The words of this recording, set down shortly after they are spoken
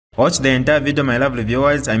Watch the entire video, my lovely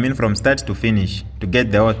viewers, I mean from start to finish, to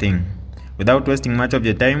get the whole thing. Without wasting much of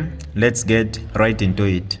your time, let's get right into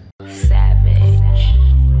it.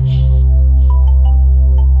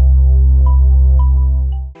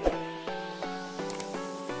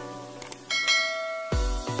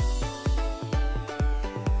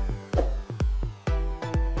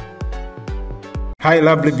 Hi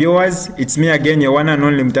lovely viewers, it's me again, your one and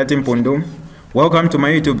only Mutati Mpundu. Welcome to my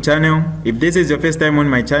YouTube channel. If this is your first time on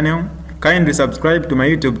my channel, kindly subscribe to my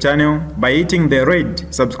YouTube channel by hitting the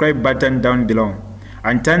red subscribe button down below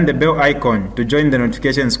and turn the bell icon to join the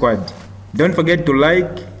notification squad. Don't forget to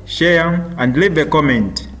like, share and leave a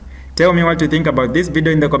comment. Tell me what you think about this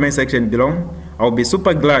video in the comment section below. I'll be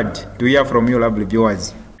super glad to hear from you lovely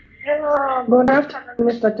viewers. Hello, good afternoon,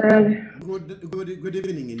 Mr. Tan. Good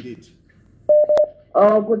evening indeed.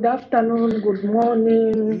 Oh, good afternoon, good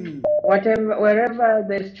morning, whatever, wherever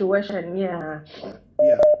the situation, yeah.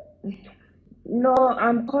 No,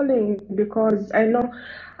 I'm calling because I know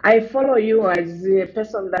I follow you as a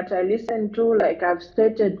person that I listen to, like I've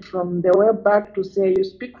stated from the way back to say you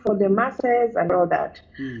speak for the masses and all that.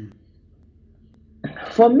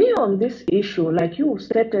 For me on this issue, like you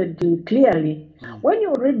stated clearly, when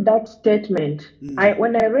you read that statement,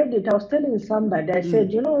 when I read it, I was telling somebody, I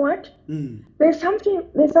said, you know what? There's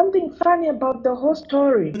something funny about the whole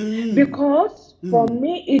story, because for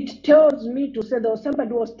me it tells me to say there was somebody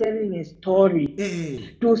who was telling a story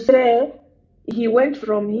to say he went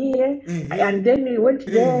from here and then he went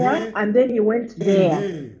there and then he went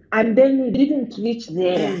there and then he didn't reach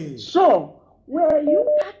there. So were you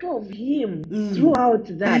part of him throughout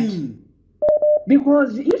that?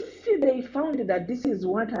 Because if they found that this is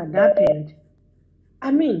what had happened,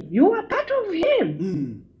 I mean, you are part of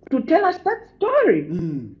him to tell us that story.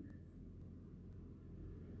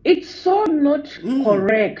 It's so not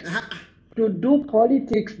correct to do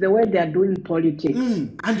politics the way they are doing politics.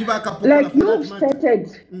 Like you've stated,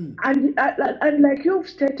 and like you've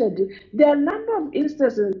stated, there are a number of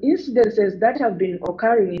incidences that have been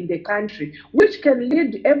occurring in the country, which can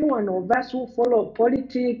lead every one of us who follow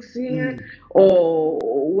politics or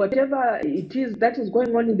whatever it is that is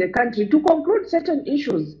going on in the country to conclude certain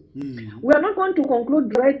issues. We are not going to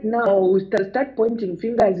conclude right now. We start pointing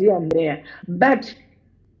fingers here and there, but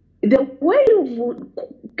the way you've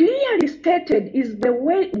clearly stated is the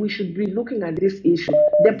way we should be looking at this issue.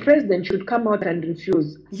 The president should come out and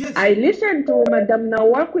refuse. Yes. I listened to Madam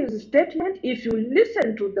Nawakwi's statement. If you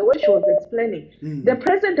listen to the way she was explaining, the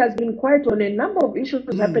president has been quiet on a number of issues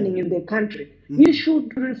happening in the country. He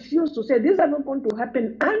should refuse to say, these are not going to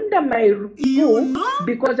happen under my rule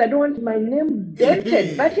because I don't want my name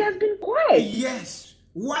dented. But he has been quiet. Yes.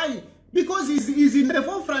 Why? Because he's in the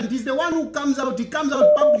forefront. He's the one who comes out. He comes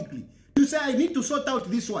out publicly to say, I need to sort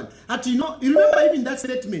out this one. And you remember even that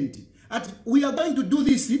statement. We are going to do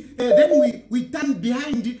this. Then we turn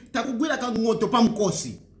behind.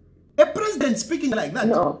 A president speaking like that.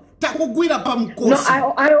 No. No,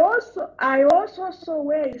 I also saw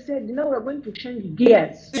where he said, now we're going to change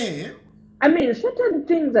gears. I mean, certain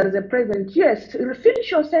things as a president, yes, finish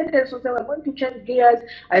your sentence and say, we're going to change gears.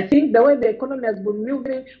 I think the way the economy has been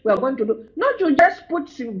moving, we are going to do. Not to just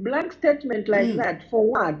put a blank statement like that. For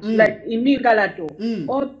what? Like, imigalato.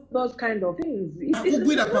 All those kind of things. He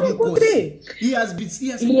has been,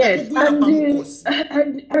 yes, and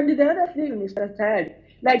the other thing, Mr. Tad,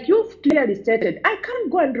 like you've clearly stated, I can't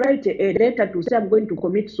go and write a letter to say I'm going to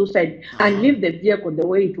commit suicide and leave the vehicle the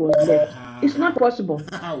way it was left. It's not possible.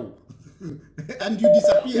 How? And you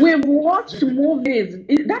disappear. We've watched movies.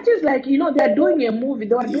 That is like, they're doing a movie.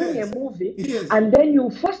 They were doing a movie. And then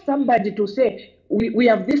you force somebody to say, we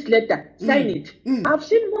have this letter, sign it. I've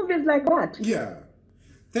seen movies like that. Yeah.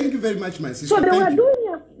 Thank you very much, my sister. So they were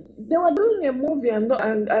doing a movie and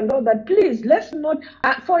all that. Please, let's not,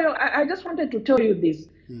 I just wanted to tell you this.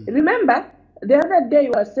 Remember, the other day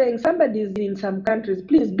you were saying somebody is in some countries,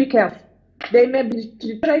 please be careful. They may be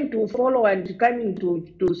trying to follow and coming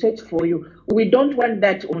to search for you. We don't want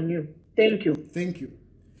that on you. Thank you. Thank you.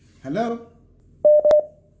 Hello?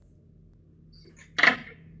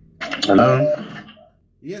 Hello?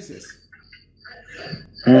 Yes.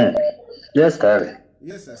 Yes, Terry.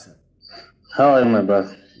 Yes, sir. How are you, my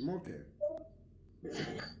brother? I'm okay.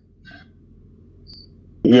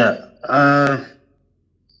 Yeah.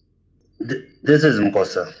 This is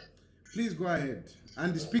Mkosa. Please go ahead.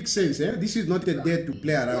 And speak sense, eh? This is not a day to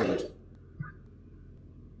play around.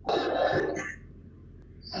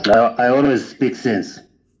 I always speak sense.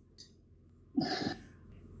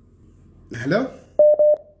 Hello?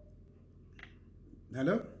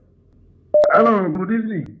 Hello? Hello, good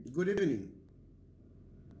evening. Good evening.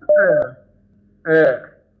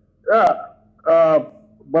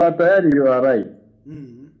 But you are right.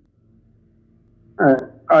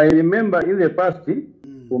 I remember in the past,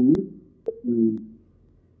 for me,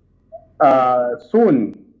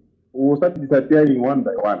 soon we will start disappearing one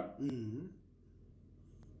by one.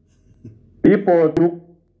 People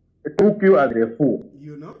took you as a fool.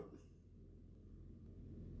 You know?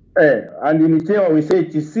 And in Chewa we say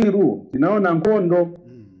Chisiru, Tinaona Nkondo.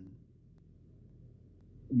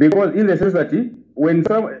 Because in the sense that when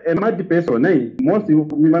a mad person, most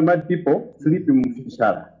mad people sleep in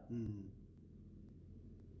Fishara.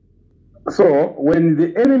 So when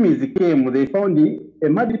the enemies came, they found a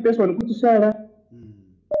mad person Kuchishara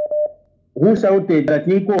who shouted that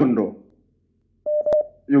Nkondo.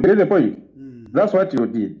 You get the point? That's what you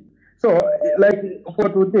did. So, like for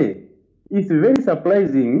today, it's very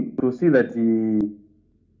surprising to see that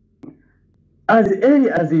as early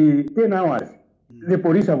as 10 hours, the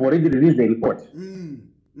police have already released the report.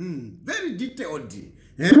 Very detailed.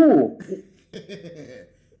 True.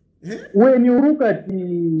 When you look at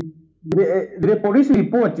the police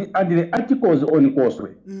report and the articles on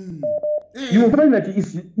Causeway, you will find that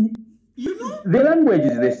it's, you know, the language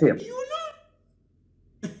is the same. You know?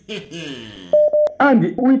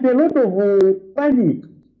 And with a lot of panic.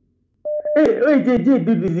 Hey, JJ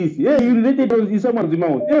did this. Hey, you related on someone's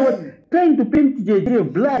mouth. Hey, what? Trying to paint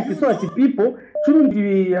JJ black so that people shouldn't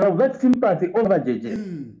have that sympathy over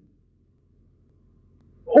JJ.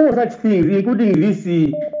 All such things, including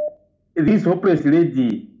this hopeless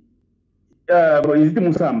lady, is it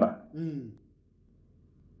Musamba?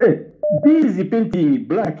 Hey, busy painting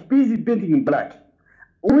black, busy painting black.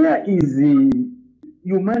 Where is the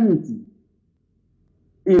humanity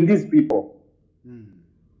in these people?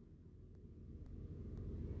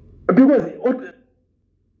 Because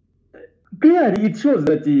clearly it shows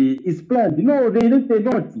that it's planned. No, they wrote a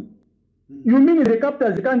note. You mean the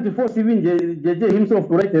captors can't force even JJ himself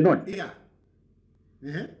to write a note? Yeah.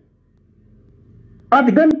 At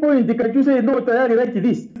gunpoint, can you say, no, Tayari, write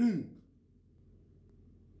this?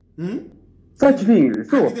 Such things.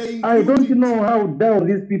 So, I don't know how down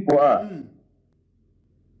these people are.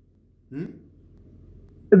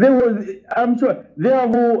 I'm sure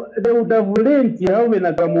they would have learned how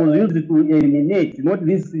Venagam was used to eliminate, not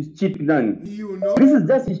this cheap gun. You know? This is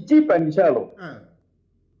just cheap and shallow.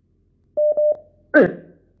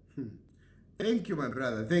 Thank you, my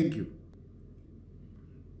brother. Thank you.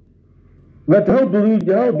 But how do you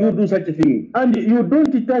do such a thing? And you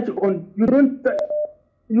don't touch on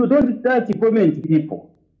you don't touch comment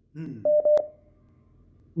people.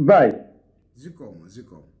 Bye.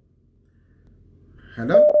 Ziko.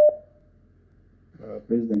 Hello?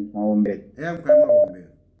 President Maombe.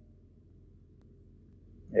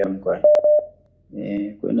 Mkwa.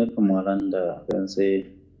 Kwene kumwalanda kwense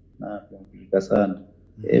na kumplika sana.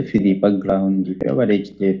 Fili background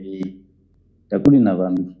average TV. Takuli na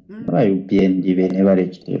bambi. Ba UPND bene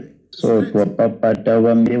average TV. So twa papata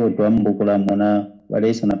bambewo twambukula mona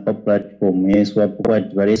balesa na platform yesu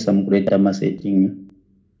wakwati balesa mukuleta messaging.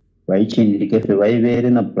 Baichindikefe baibere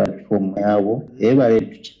na platform yabo ebale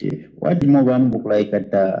tuchitefe wati mo bambukula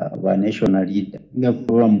ikata ba national leader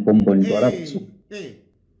ngakuba mkombondi walakusu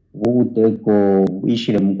ubuteko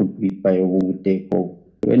ishire mukutwipa yo ubuteko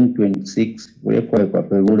 2026 ulekwa kwa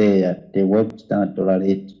pebule ya the work standard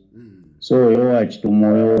tolerate so yo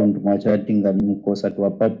achitumoyo ndumwachatinga mukosa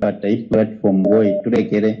twapapata i platform boy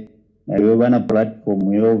tulekere na yo bana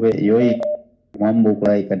platform yobe yoyi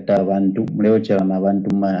mwambukula ikata abantu mleo na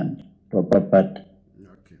abantu manda twapapata.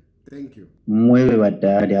 Okay, thank you. Mwewe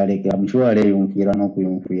batali aleke amshwale yumfira no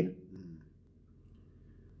kuyumfira.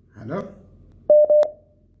 Hello?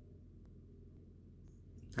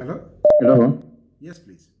 Hello? Yes,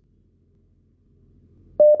 please.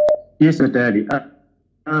 Yes, Atali.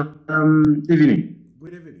 Evening.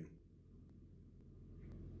 Good evening.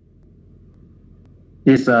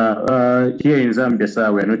 Yes, here in Zambia,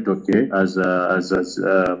 sir, we are not okay as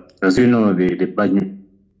you know the bad news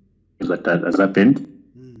that has happened.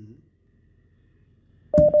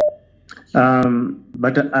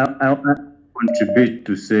 But I contribute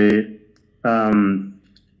to say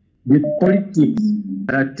the politics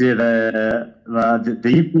that the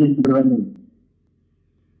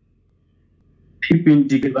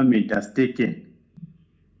UPND government has taken.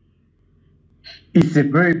 It's a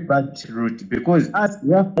very bad route because as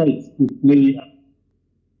we have tried to play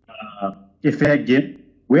a fair game,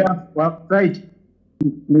 we have tried to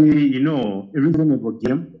play, a reasonable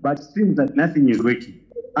game, but it seems that nothing is working.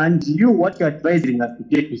 And what you're advising us to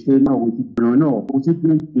get to say no, we should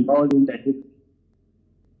be all in that.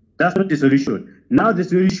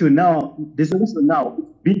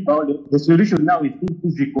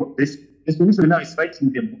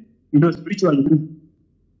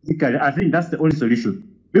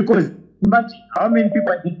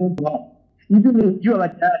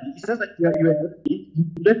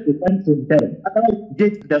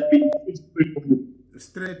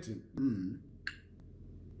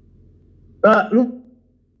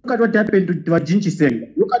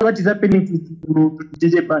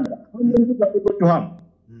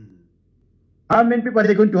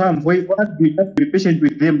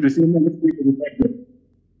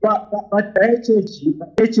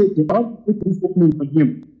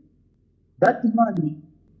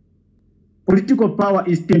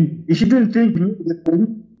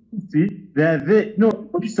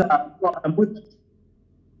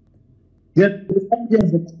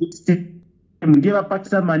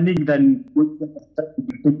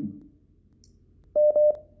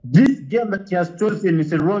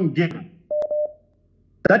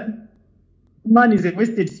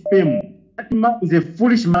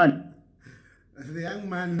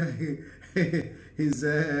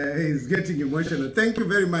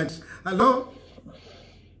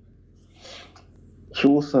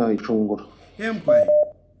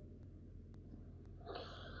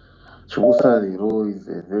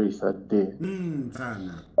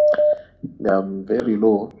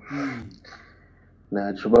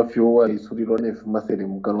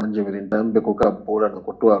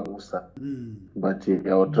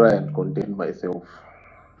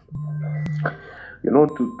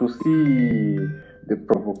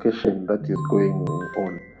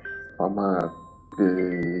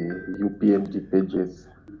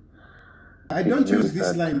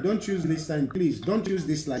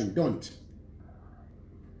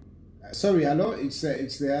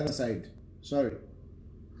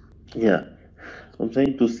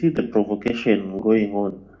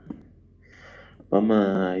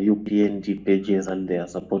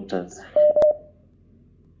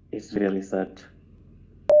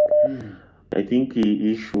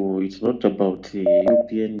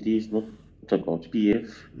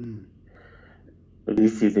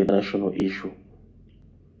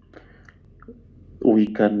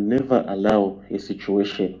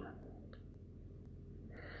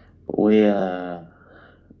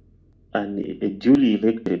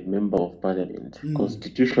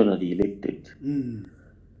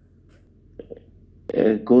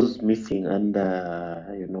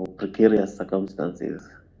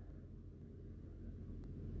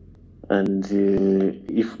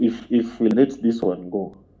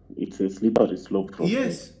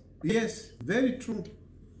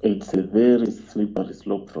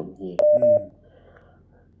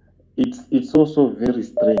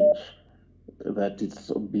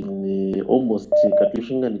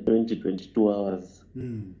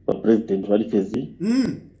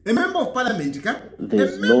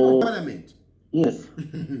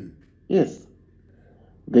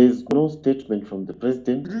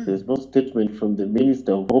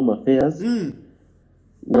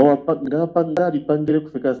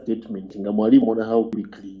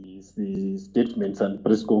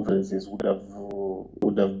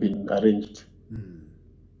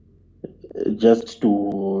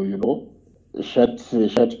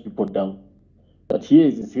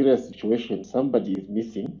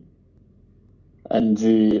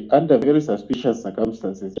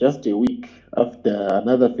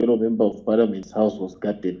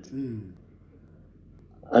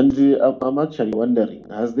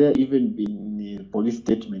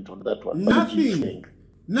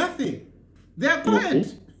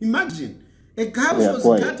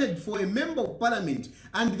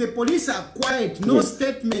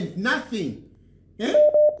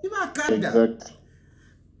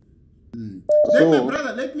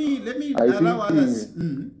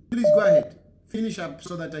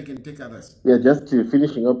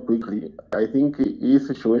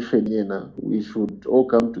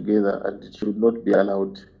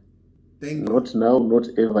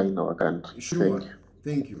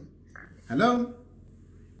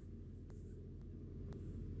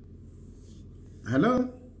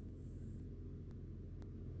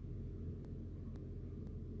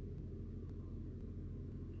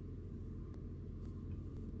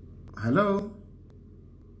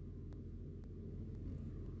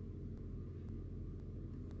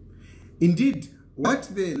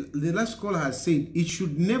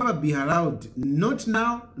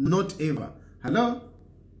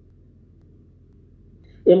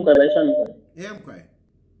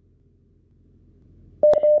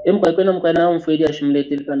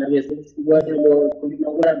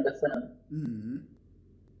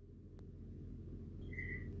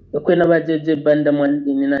 Kwena bajeje banda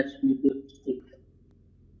mwandini na chibide.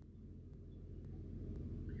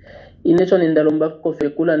 Inecho nindalomba kofe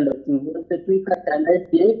kula ndatuvuze tuikata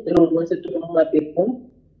life pero wose tuomba pepo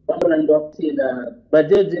pamoja ndo akila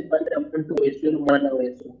bajeje banda mtu wesu mwana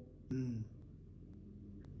wesu.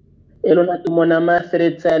 Elo natumona ma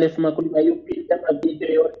thread salif makuli ma UPND ma video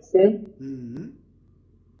yose.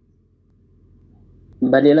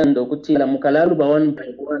 Balela ndo kutila mukalalu ba 1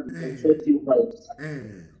 by 1 40 ubauts.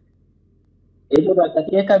 Elo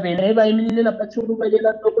bakateka bene ba iminile na pachuru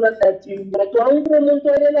balela tokula tati ngatu angu muntu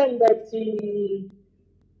alela ngati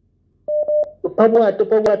Pabwa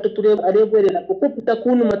ture arebwere na kukuputa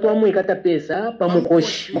kunu matwamu ikata pesa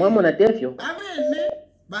pamukoshi mwamo na tefyo abene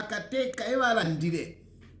bakateka ebalandire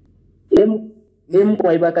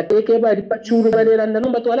kwa bakateka bali pachuru balela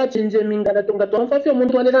ndano twala chinje mingana tunga twamfafyo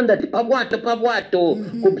muntu alela ndati pabwato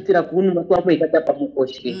kupitira kunu matwamu ikata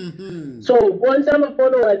pamukoshi. So once some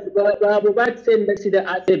followers babo bat send that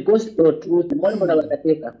as a gospel truth mwamo na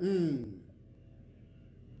bakateka.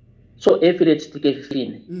 So every tike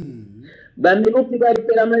 15 bamirupi bali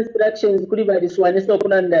pela instructions kuri bali swanesa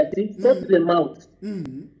okulanda sort them out.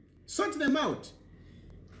 Sort them out.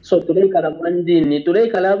 So tuleka la mwandini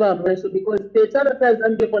tuleka la bamweso because the tsara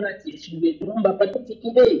Zambia kona tishwe tumba patiki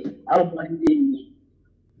kide au mwandini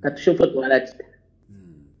katushofa twalati.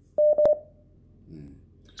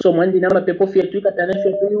 So mwandini ama pepo fia tuika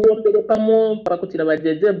tanesho tuiwombele pamo pakutila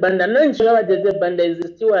bajeje banda nanchi wa bajeje banda is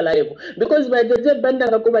still alive because bajeje banda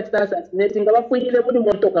ngakuba tita assassinating abafuile muri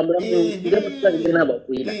motoka muramu ile mutanga na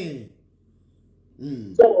bafuile.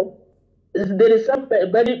 So there is some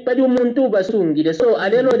bali umuntu basungire so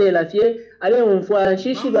alelo lela fie ale umfwa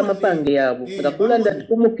shishi ba mapange yabo ngakula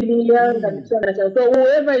ndakumukiliya ngitsana so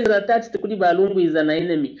whoever is attached kuli balungu is an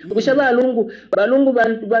enemy ubusha balungu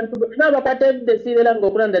bantu na bakate desirela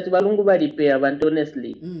ngokula ndati balungu balipea abantu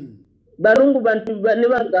honestly balungu bantu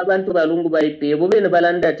nibanga abantu balungu balipea bo bene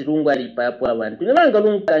balanda tilungu alipa hapo abantu nibanga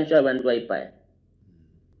lungu kansha abantu balipaya.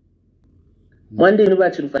 Mwandini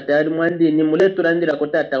bachirufatari mwandini muleturandira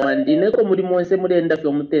kotata wandine ko muri monse murenda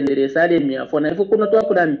fyo mutendere sale myafona ifu kuno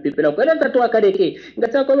twakula mipepela ko leta twakareke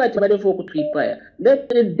ngatako bachi bale fo kutwipaya let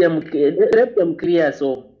them clear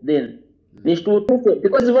so then nishtu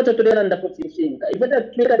because vote tulera nda potishinga ifata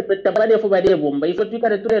twika repeta bale fo bale bomba ifo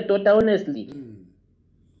twika ture tota honestly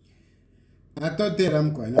atotera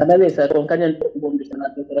mko na anabesa konkanya ndobombi sana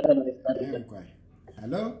totera kama mko.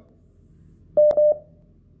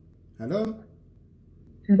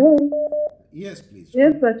 Hello. Yes, please.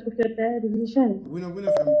 Yes, but if you're tired, you shine. We're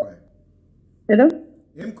from Mkwai. Hello?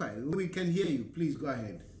 Mkwai, we can hear you. Please go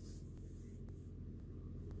ahead.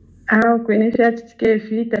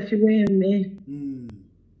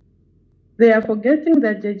 They are forgetting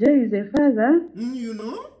that JJ is a father. You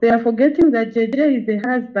know? They are forgetting that JJ is a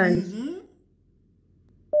husband.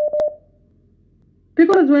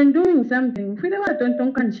 Because when doing something,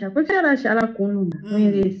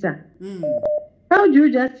 how do you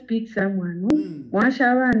just pick someone?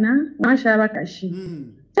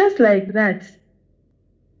 Just like that.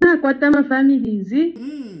 Kwatama families.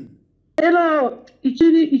 Hello,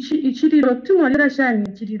 ichiriro tumolera shani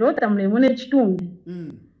ichiriro tamule mune chitumbi.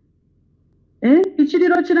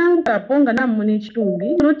 Ichiriro chirangu kaponga na mune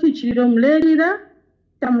chitumbi. Not ichiriro mlerira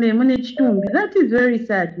tamule mune chitumbi. That is very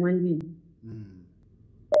sad, mwandini.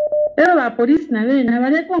 Ero ba police na we na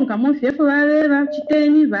bale konka mofi efo babeba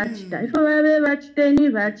chiteni bachita efo babeba chiteni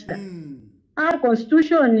bachita our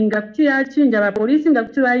constitution ngakuti achinja ba police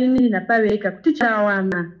ngakuti bayimiri na pabeka kuti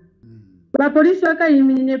chawama ba police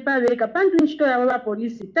bakayimiri ne pabeka pantu nchito ya ba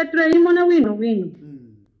police tatule imona wino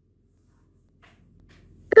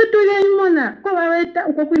tatule imona ko babeta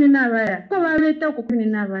uko kwini nabaya ko babeta uko kwini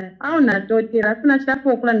nabaya au na totera tuna chitapo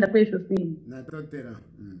okulanda kwesho fini na totera.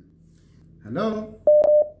 Hello.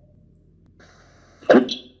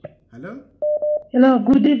 Hello? Hello,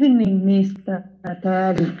 good evening, Mr.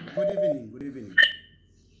 Atari. Good evening.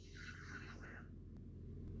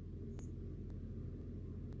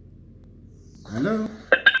 Hello?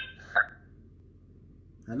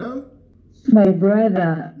 Hello? My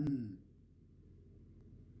brother.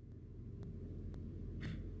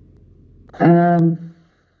 Hello,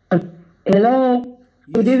 yes.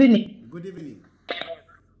 Good evening. Good evening.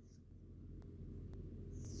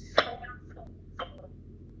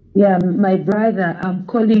 Yeah, my brother, I'm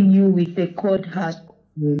calling you with a cold heart.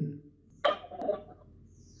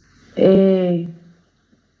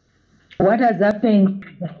 What has happened?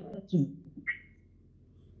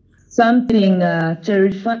 Something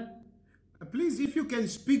terrifying. Please, if you can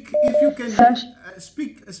speak,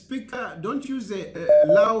 speak, don't use a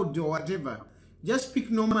loud or whatever. Just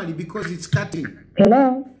speak normally because it's cutting.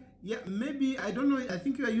 Hello? Yeah, maybe, I don't know, I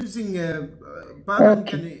think you are using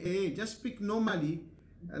just speak normally,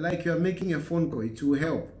 like you are making a phone call. It will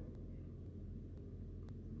help.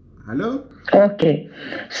 Hello? Okay.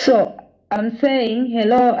 So, I'm saying,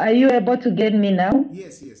 hello, are you able to get me now?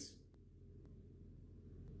 Yes, yes.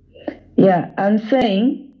 Yeah, I'm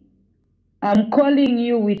saying, I'm calling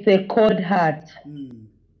you with a cold heart.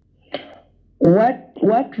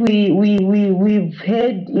 What we've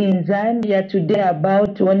heard in Zambia today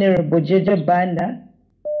about Honorable Jeje Banda,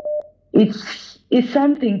 it's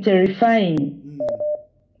something terrifying.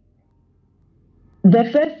 The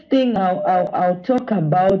first thing I'll talk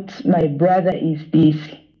about, my brother, is this.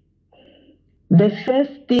 The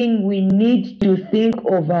first thing we need to think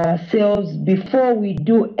of ourselves before we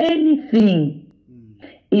do anything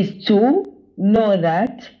is to know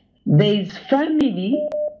that there is family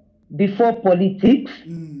before politics,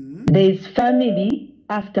 there is family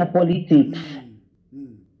after politics.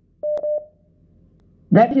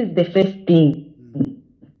 That is the first thing.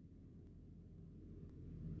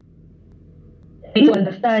 You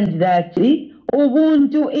understand that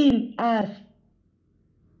Ubuntu in us.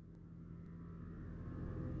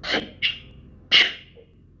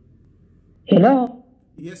 Hello?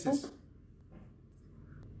 Yes, yes.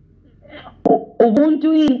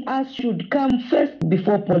 Ubuntu in us should come first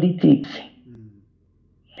before politics.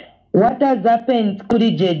 What has happened to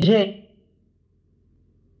JJ?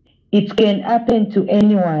 It can happen to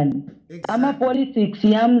anyone. Exactly. Ama politics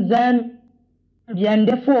yamzan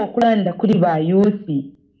yandefu okulanda kuri ba youth.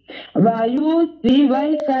 Ba youth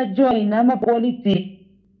baisa join ama politics.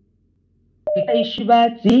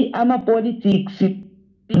 Ishibati ama politics.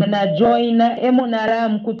 Na joina emonara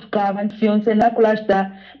mkutuka abantu fionse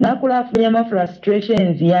nakula funyama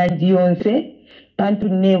frustrations yanzi yonse tantu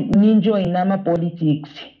ninjoina ama politics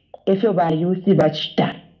efyo ba youth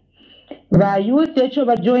bachita ba youth echo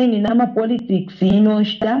ba join nama politics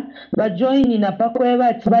inoshita ba join na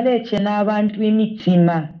pakweba tibaleche n'abantu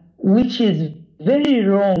emitima, which is very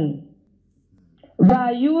wrong.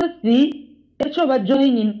 Ba youth echo ba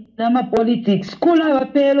join nama politics kula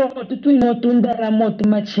bapelo tutwino tundara motu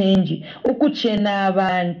machenji ukuchena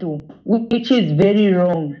abantu, which is very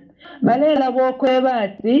wrong. Balela bokweba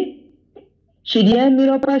ati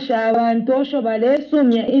shiriemiro pasha abantu osho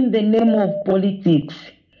balesumya in the name of politics.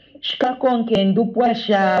 Shikakonke ndupwa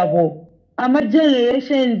shabo ama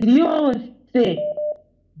generations yonse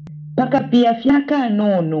paka pia fyaka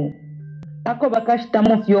nono ako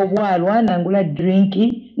bakashitamo fyobwalwa nangula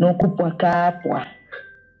drinki nokupwa kapwa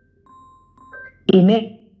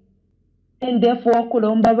ine endefo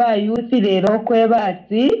kulomba ba youth lero kweba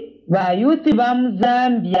ati ba youth ba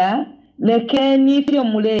Muzambia lekeni fyo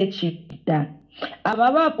mulechita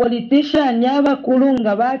ababa politician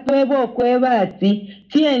yabakulunga batweba okweba ati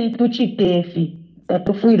tieni tuchitefi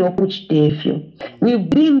tatufuire okuchitefyo. We've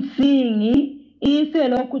been seeing ise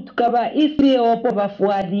lokutukaba isi opo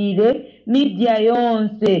bafuadire media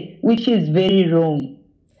yonse, which is very wrong.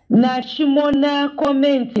 Na shimona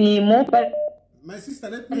comment mo my sister,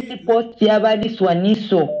 let me post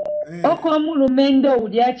yabaliswaniso oko mulumendo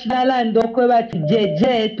uliachilala ndokwe bati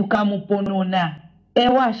jeje tukamuponona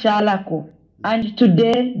ewa shalako. And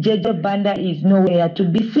today, Jeje Banda is nowhere to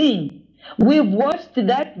be seen. We've watched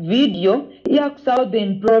that video in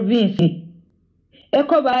Southern Province.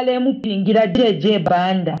 Eko bale mupingira Jeje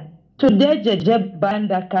Banda. Today, Jeje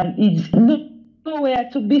Banda is nowhere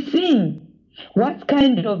to be seen. What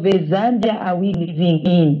kind of a Zambia are we living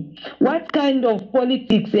in? What kind of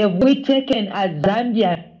politics have we taken as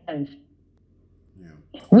Zambians?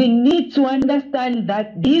 We need to understand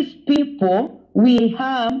that these people we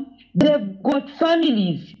harm, they've got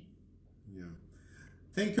families. Yeah.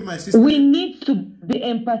 Thank you, my sister. We need to be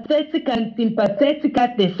empathetic and sympathetic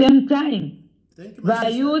at the same time. Thank you, my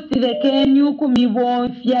sister.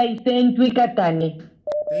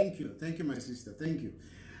 Thank you. Thank you, my sister. Thank you.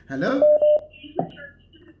 Hello?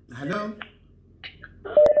 Hello?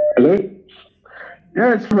 Hello?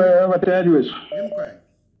 Yes, what are you?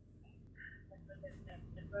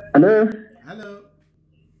 Hello? Hello?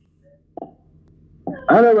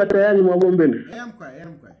 Hello, what are you, Mwagombeni? I'm quiet.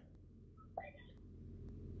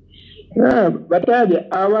 Yeah, but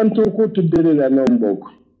I want to go to the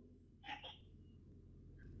Lombok.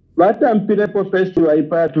 But I'm Pilepo Festival, I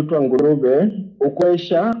pay to Twangurube,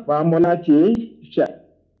 Okwesha, Mutati,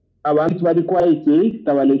 abantu bali quiet,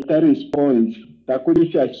 tabaleta response,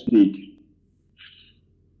 takulisha state.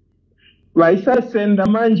 Waisa senda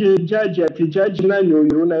manje judge ati judge nanyo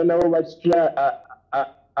yuna inawo bastia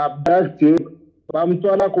abducting,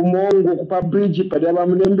 bamtwala ku Mongo ku bridge pale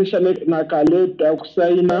bamulembesha na kaleta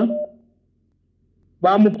kusaina.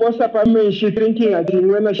 bamuposa pamenshi thinking ati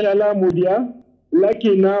ingwena shala mudia lucky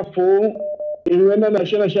enough ingwena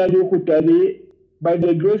nashana shali ukutali by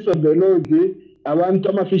the grace of the Lord abantu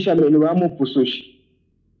amafishermen bamupusushi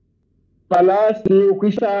palasi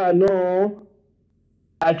ukwisa no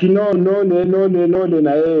ati no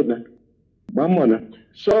na yena mamona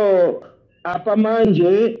so apa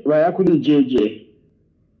manje bayakuli jeje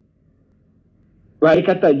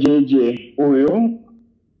bayikata jeje uyo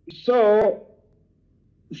so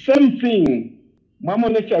same thing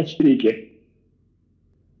mamona chachirike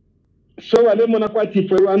so wale mona kwati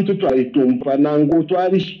fwe wantu twalitumpa nangu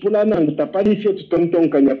twalishipula nangu tapali fyo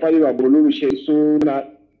tutontonkanya pali babululu shesu na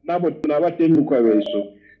nabo tunabatemu kwa wesu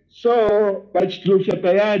so bachiturufya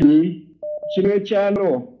tayari chimwe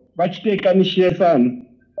chano bachitekanishire sana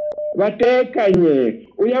batekanye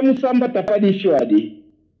uyamusamba tapali fyo adi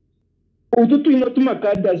ututu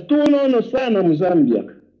inotumakadas tunono sana mu Zambia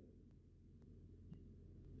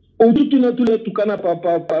ututu inotule tukana pa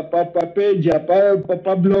page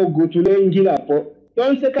pa blog tule injila po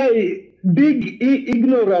don't say big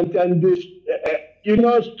ignorant and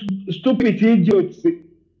stupid idiots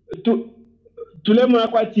tule mwana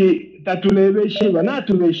kwati tatulebeshiwa na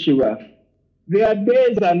tuleshiwa their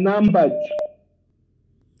days are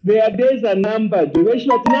numbered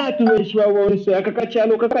weshiwa tina tuleshiwa wonse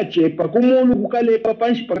akakachalo kakachepa kumulu kukalepa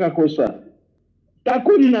panshi pakakosa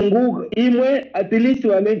takuli na ngugu imwe at least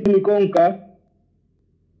waneti nikonka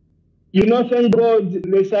thank God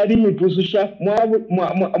lesari mipususha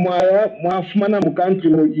mwafumana mu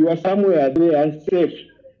country you are somewhere there safe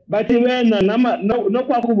but wena no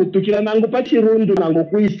kwa kubutukira nangu pachirundu nangu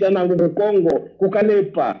kuisa nangu Kongo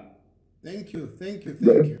kukalepa. Thank you.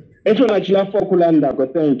 Eto na chilafo kulanda ko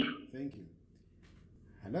thank you.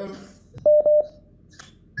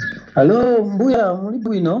 Hello mbuya muli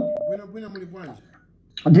bwino? Bwino muli bwanje.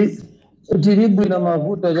 Tiri bwino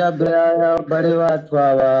mavuto ya bare watu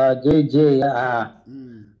wa JJ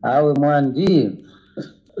awe mwandi.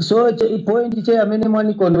 So point che amene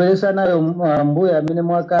mwani kondwelesa nayo mbuya amene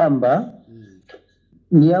mwakamba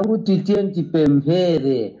ni yangu titenti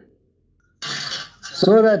pemphere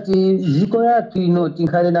so that ziko yatu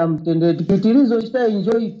tinkale na mtendere tikitilizo chita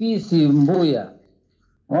enjoy peace mbuya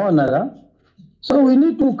ona la. So we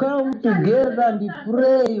need to come together and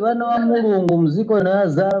pray wana wa Mulungu mziko na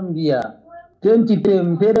Zambia tenti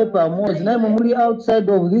pemphere pamoja na mumuli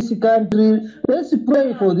outside of this country. Let's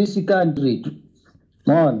pray for this country.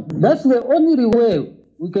 Man, that's the only way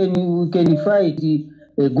we can fight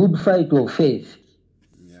a good fight of faith.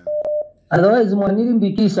 Yeah. Otherwise,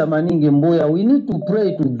 mbikisha maningi mbuya. We need to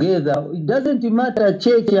pray together. It doesn't matter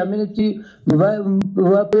church,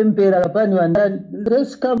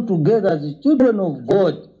 let's come together as children of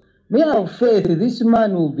God. May have faith. This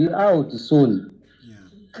man will be out soon.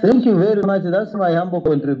 Yeah. Thank you very much. That's my humble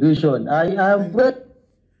contribution. I am.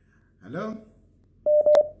 Hello.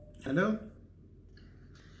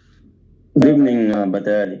 Good evening,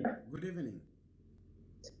 Batali. Good evening.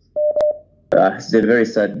 It's a very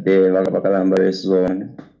sad day, Wakabakalamba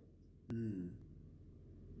zone.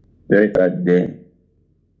 Very sad day.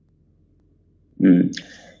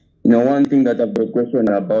 One thing that I've got a question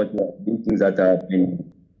about these things that are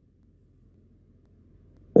happening,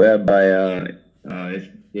 whereby if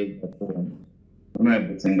you take the phone, when I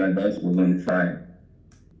put saying that was on fire.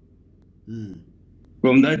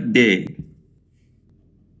 From that day,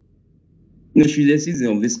 she's the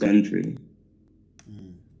citizen of this country.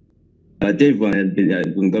 Everyone has been,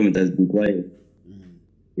 government has been quiet.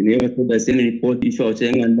 You never thought there's any report issue or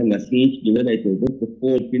saying and then a snitch, the weather it was just the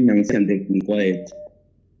 14 and they've been quiet.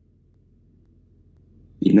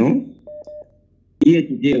 Here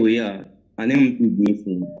today we are, an empty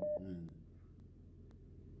missing.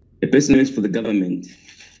 A person who is for the government.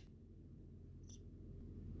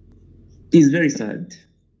 It's very sad.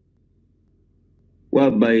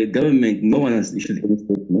 Well, by government, no one has issued any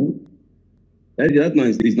statement. That one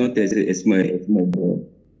is not a small boy.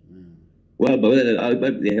 Well, but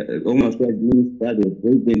almost the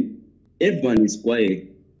president, everyone is quiet.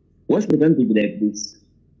 What's for them to be like this?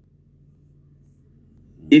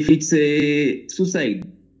 If it's a suicide,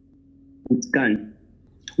 it can't.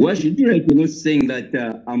 Why should you like saying that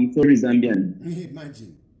I'm sorry, Zambian?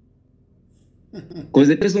 Imagine. Because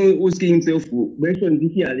the person who's killing himself,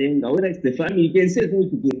 whether it's the family, you can say it to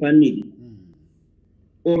the family.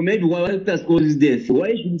 Or maybe what has caused his death.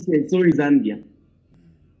 Why should you say sorry, Zambia?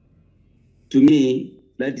 To me,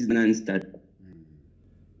 that is non-starter.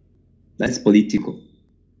 That's political.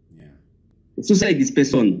 Yeah. Suicide is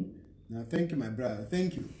personal. No, thank you, my brother.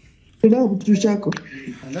 Thank you. Hello, Mtushako.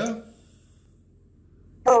 Hello?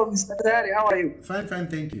 Oh, Mr. Daddy, how are you? Fine,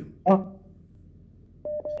 thank you.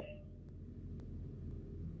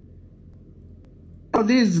 Now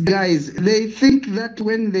these guys, they think that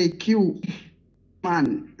when they kill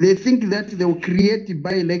man, they think that they will create a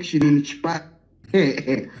by-election in Chipata.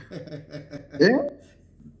 Yeah?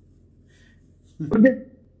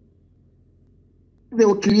 They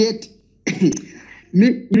will create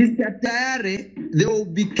Mr. Tayare, there will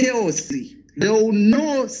be chaos. There will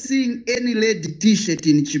no seeing any lady t-shirt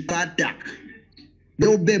in Chipata. There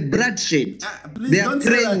will be bloodshed. They are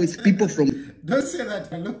praying with people from... Don't say that,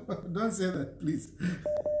 hello. Don't say that, please.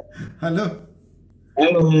 Hello.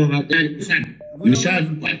 Hello, We don't have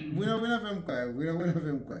him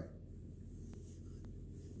quiet.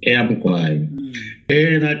 I'm quiet.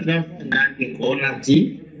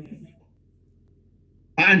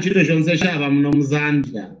 Anchito chonse chava muno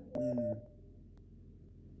muzambia.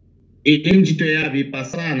 Inchito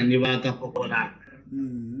yavipasana ni vakapokolana.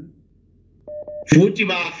 Futi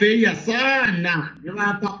vafeya sana ni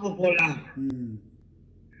vakapokolana.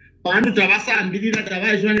 Pandu tavasambirira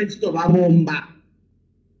tavaishwa nechito vavomba.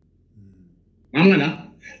 Mamwana,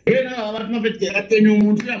 ena vatu mafetikera tenyu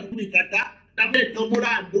muntu ya mkurikata, tabeto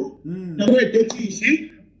murandu, tabeto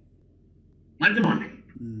chishi. Manjimone.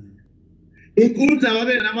 Ikuruta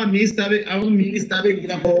vabe nama minister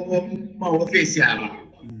bengira ko office yaba.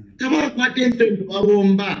 Kama kwatento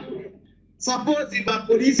ndibabomba. Suppose ba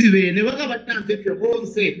police bene bakabatanze byo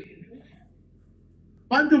bonse.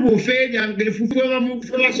 Bantu bufenya ngefufwe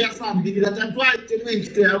bamufula shasambirira tatwaite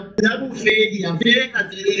mwinjito ya bufenya feka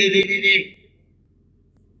telelelele.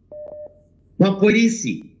 Ba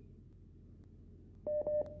police.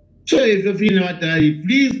 So if you feel what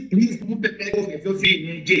please mupe pego if you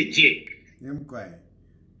feel jeje. I'm quiet.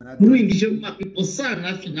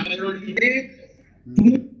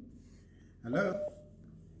 Hello?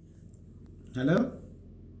 Hello?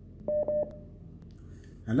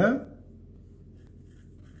 Hello?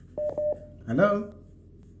 Hello?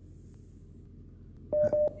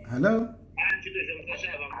 Hello?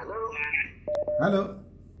 Hello?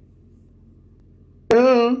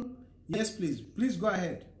 Hello? Yes, please. Please go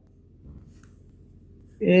ahead.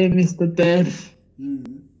 Hey, Mr. Ted.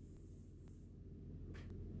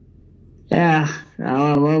 Yeah,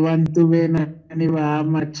 abantu bena ni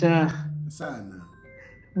bahamacha. Sana.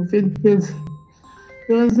 Pinto.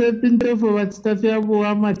 Yonse pinto for what stuff ya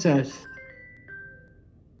buhamacha.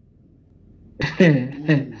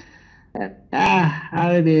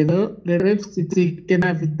 I don't know. The rest city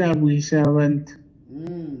kena vitabu isha abantu.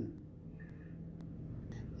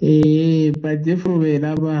 Pajefu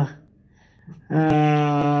bena ba.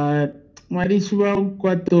 Marishuwa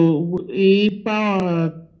kwato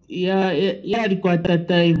power. Yeah, required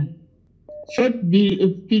time. Short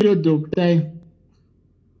period of time.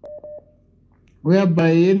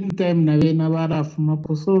 Whereby any time na we nabara fuma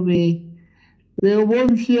posobe. We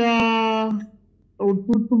wonfia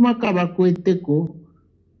ututuma kabakweteko.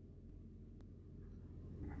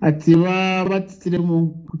 Atiwa batitire mu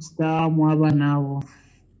kuchita mwaba nabo.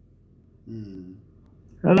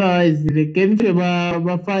 Otherwise, the kenfe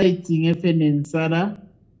ba fighting FNN Sara.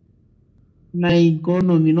 Na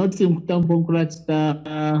economy not mkutambo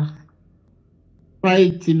chita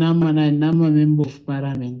fight nama member of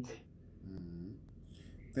parliament.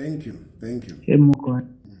 Thank you.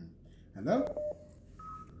 Hello?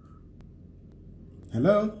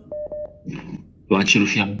 Hello?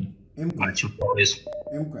 Wachirufia.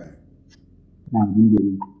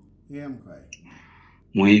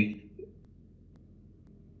 Mwe.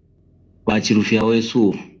 Wachirufia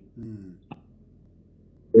wesu.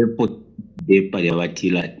 Airport depa ya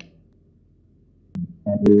watila.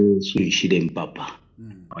 Suishide mpapa.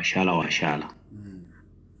 Washala.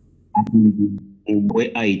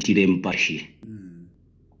 Mwe aitile mpashi.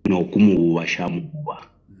 No kumu washamuwa.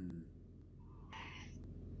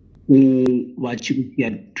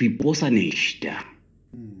 Wachirufia tuiposa neshita.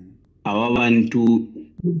 Awa bantu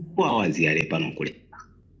kwa waziare pano kule.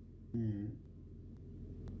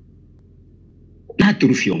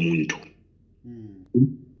 Naturufia omuntu.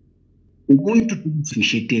 Ubuntu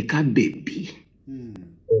tufishiteka baby.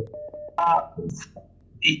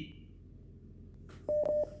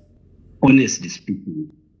 Honestly speaking.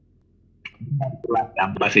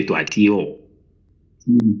 Bafetu atio.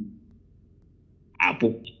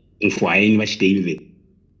 Apo mfuaeni bachite inve.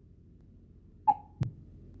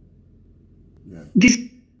 This.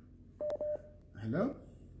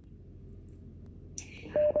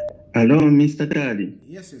 Hello, Mr. Tali.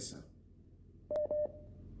 Yes, sir.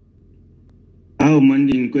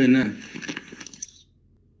 Mandi nkwena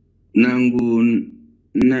nangu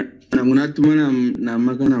natuma na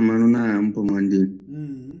makana manona mpo mandi.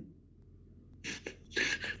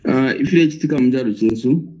 Ifile chitika mjaru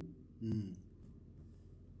chesu.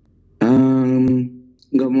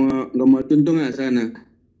 ngamatontonga sana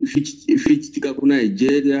ifichitika ku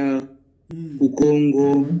Nigeria ku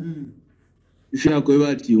Congo ishako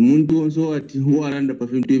bati umuntu onso wati waranda pa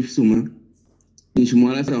 50 efisuma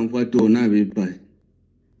nishimwala samfato na bepa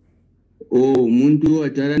umuntu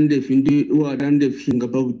atarande findi warande fishinga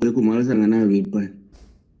pa buteko mala sanga na bepa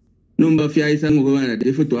nomba fyaisa ngo bana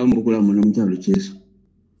defoto ambukula mona mutalo cheso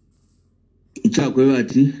ichako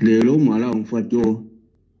bati lero mwala umfato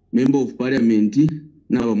member of parliament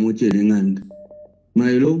n'aba muchere nganda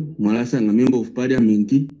mailo mwala sanga member of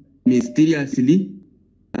parliament mysteriously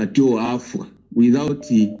atyo afwa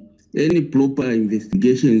without any proper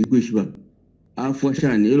investigations kwishba afwa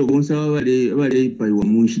shani elo bonsa bale paiwa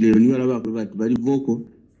munshilero ni bala bakwe bati bali vocal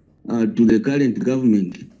to the current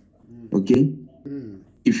government. Okay,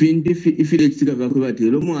 if ile kisika bakwe bati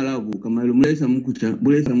elo mwalavu kama elo mulesa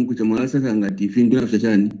mukucha mwala sasa ngati ifindi nafsha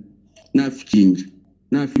shani nafichinja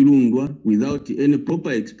nafilundwa without any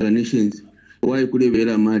proper explanations why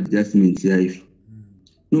kulebera ma adjustments yaife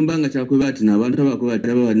nombanga chakwe bati na abantu abakwe bati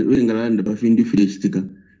bengalanda bafindi filistika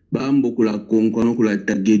bambo kula konkono kula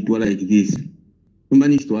target wala like this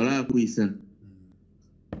mbani stwala kuisa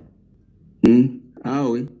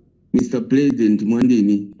awe Mr. President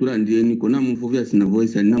mwandini tulandieni kona mufovya sina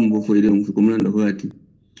voice ani namufo ile mfuko mulanda kwati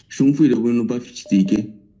shumfuire bwino bafichitike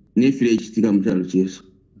ne filistika mutalo cheso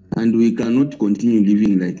and we cannot continue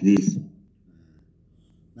living like this.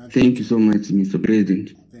 Thank you so much, Mr.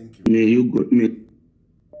 President. Thank you. May you go.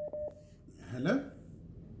 Hello?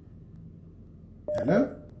 Hello?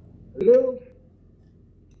 Hello?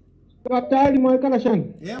 Watali mwekala shani?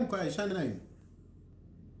 Yeah, I'm quite shani na you.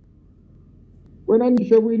 Wena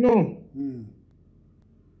nisho wino.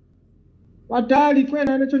 Watali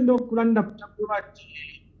kwena necho ndo kulanda kuchakurati.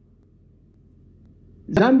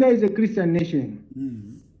 Zambia is a Christian nation.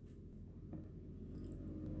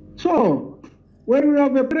 So, when we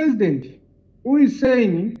have a president who is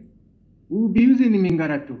saying we will be using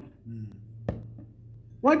Mingarato.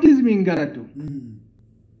 What is Mingarato?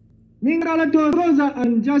 Mingarato, those are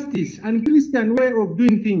injustice and Christian way of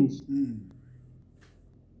doing things.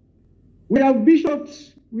 We have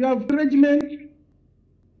bishops, we have clergymen,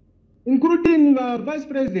 including vice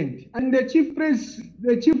president and the chief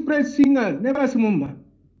praise singer, Nevas Mumba.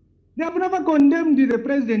 They have never condemned the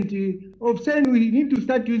president of saying we need to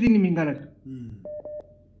start using Mingarato.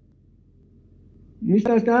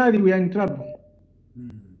 Mr. Stahari, we are in trouble.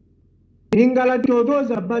 Mingarato, those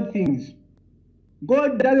are bad things.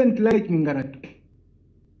 God doesn't like Mingarato.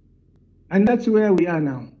 And that's where we are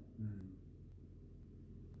now.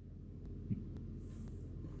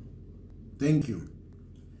 Thank you.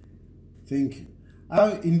 Thank you.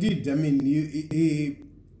 Indeed, I mean,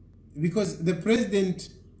 because the president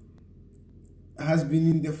has been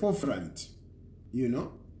in the forefront, you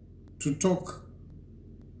know, to talk,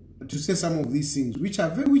 to say some of these things, which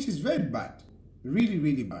is very bad, really,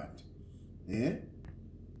 really bad. Yeah?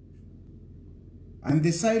 And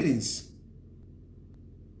the silence.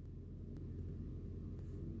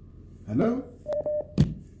 Hello?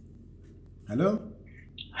 Hello?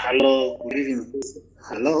 Hello, good evening.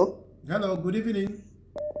 Hello? Hello, good evening.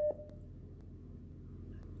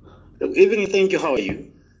 Good evening, thank you. How are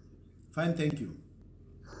you? Fine, thank you.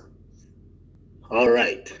 All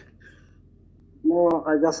right. No,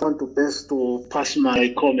 I just want to pass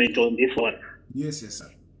my comment on this one. Yes, sir.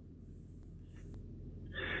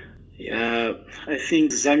 Yeah, I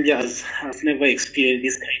think Zambia has never experienced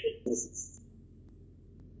this kind of process.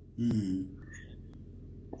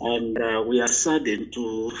 And we are saddened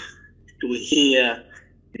to hear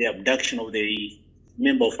the abduction of the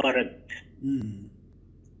member of parliament.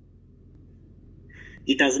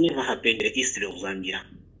 It has never happened in the history of Zambia.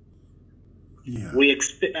 Yeah. We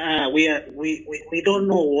don't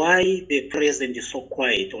know why the president is so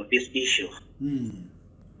quiet on this issue.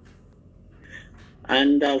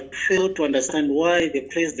 And I fail to understand why the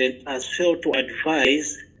president has failed to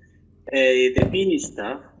advise the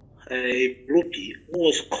minister, Rupi, who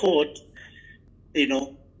was caught, you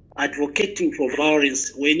know, advocating for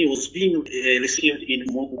violence when he was being received in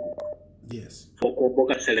Mpundu. Yes. For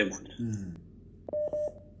Koboka ceremony.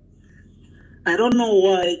 I don't know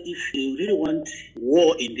why, if you really want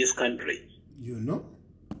war in this country, you know,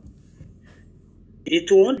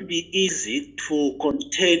 it won't be easy to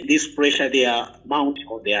contain this pressure they are mounting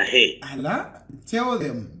on their head. Allah, tell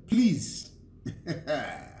them, please.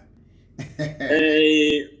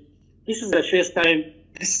 This is the first time.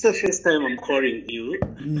 This is the first time I'm calling you.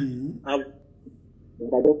 I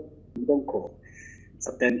don't call.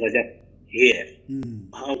 Sometimes I just hear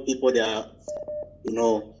how people they are, you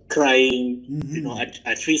know, crying, you know,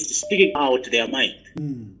 at least speaking out their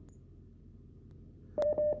mind.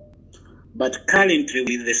 But currently,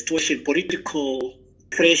 with the situation, political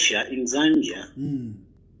pressure in Zambia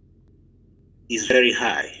is very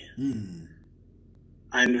high.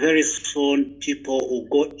 And very soon, people will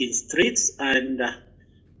go in streets, and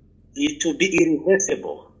it will be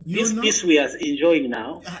irreversible. This peace we are enjoying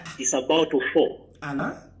now is about to fall.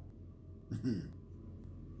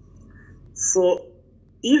 So,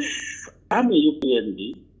 if I'm a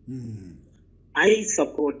UPND, I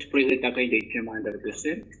support President Hakainde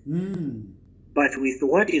 100%. But with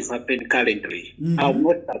what is happening currently, I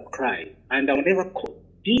will not subscribe, and I will never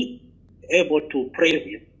be able to praise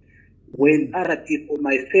him when other people,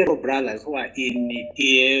 my fellow brothers who are in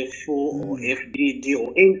EF or FDD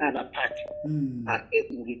or any other party, are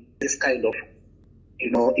able with this kind of,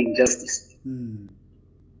 injustice.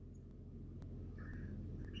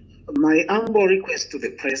 My humble request to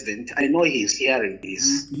the president, I know he is hearing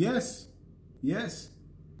this. Yes.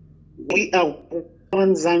 We are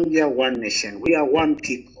one Zambia, one nation. We are one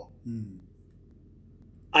people.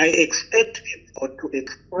 I expect people to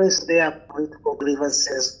express their political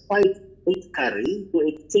grievances quite critically, to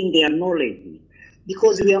extend their knowledge,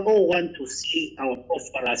 because we are all want to see our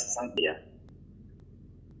prosperous Zambia.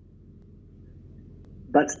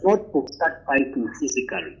 But not to start fighting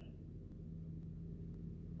physically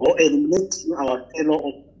or eliminating our fellow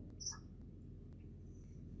opponents.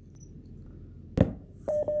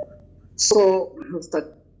 So,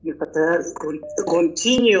 Mr. Mutati,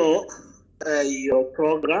 continue your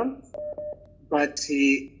program, but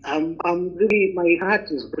I'm really, my heart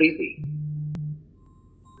is breathing,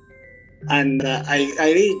 and I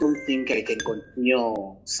really don't think I can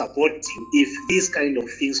continue supporting if these kind of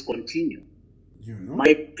things continue.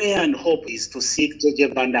 My prayer and hope is to see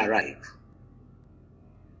JJ Banda arrive.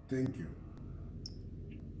 Thank you.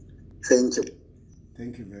 Thank you.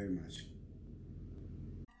 Thank you very much.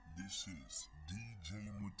 This is DJ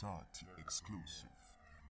Mutati exclusive.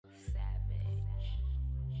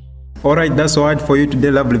 Alright, that's all for you today,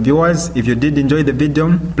 lovely viewers. If you did enjoy the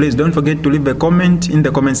video, please don't forget to leave a comment in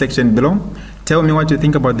the comment section below. Tell me what you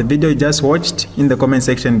think about the video you just watched in the comment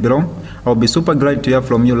section below. I'll be super glad to hear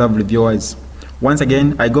from you, lovely viewers. Once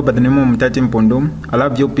again, I go by the name of Mutati Mpundu. I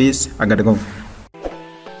love you, peace, I gotta go.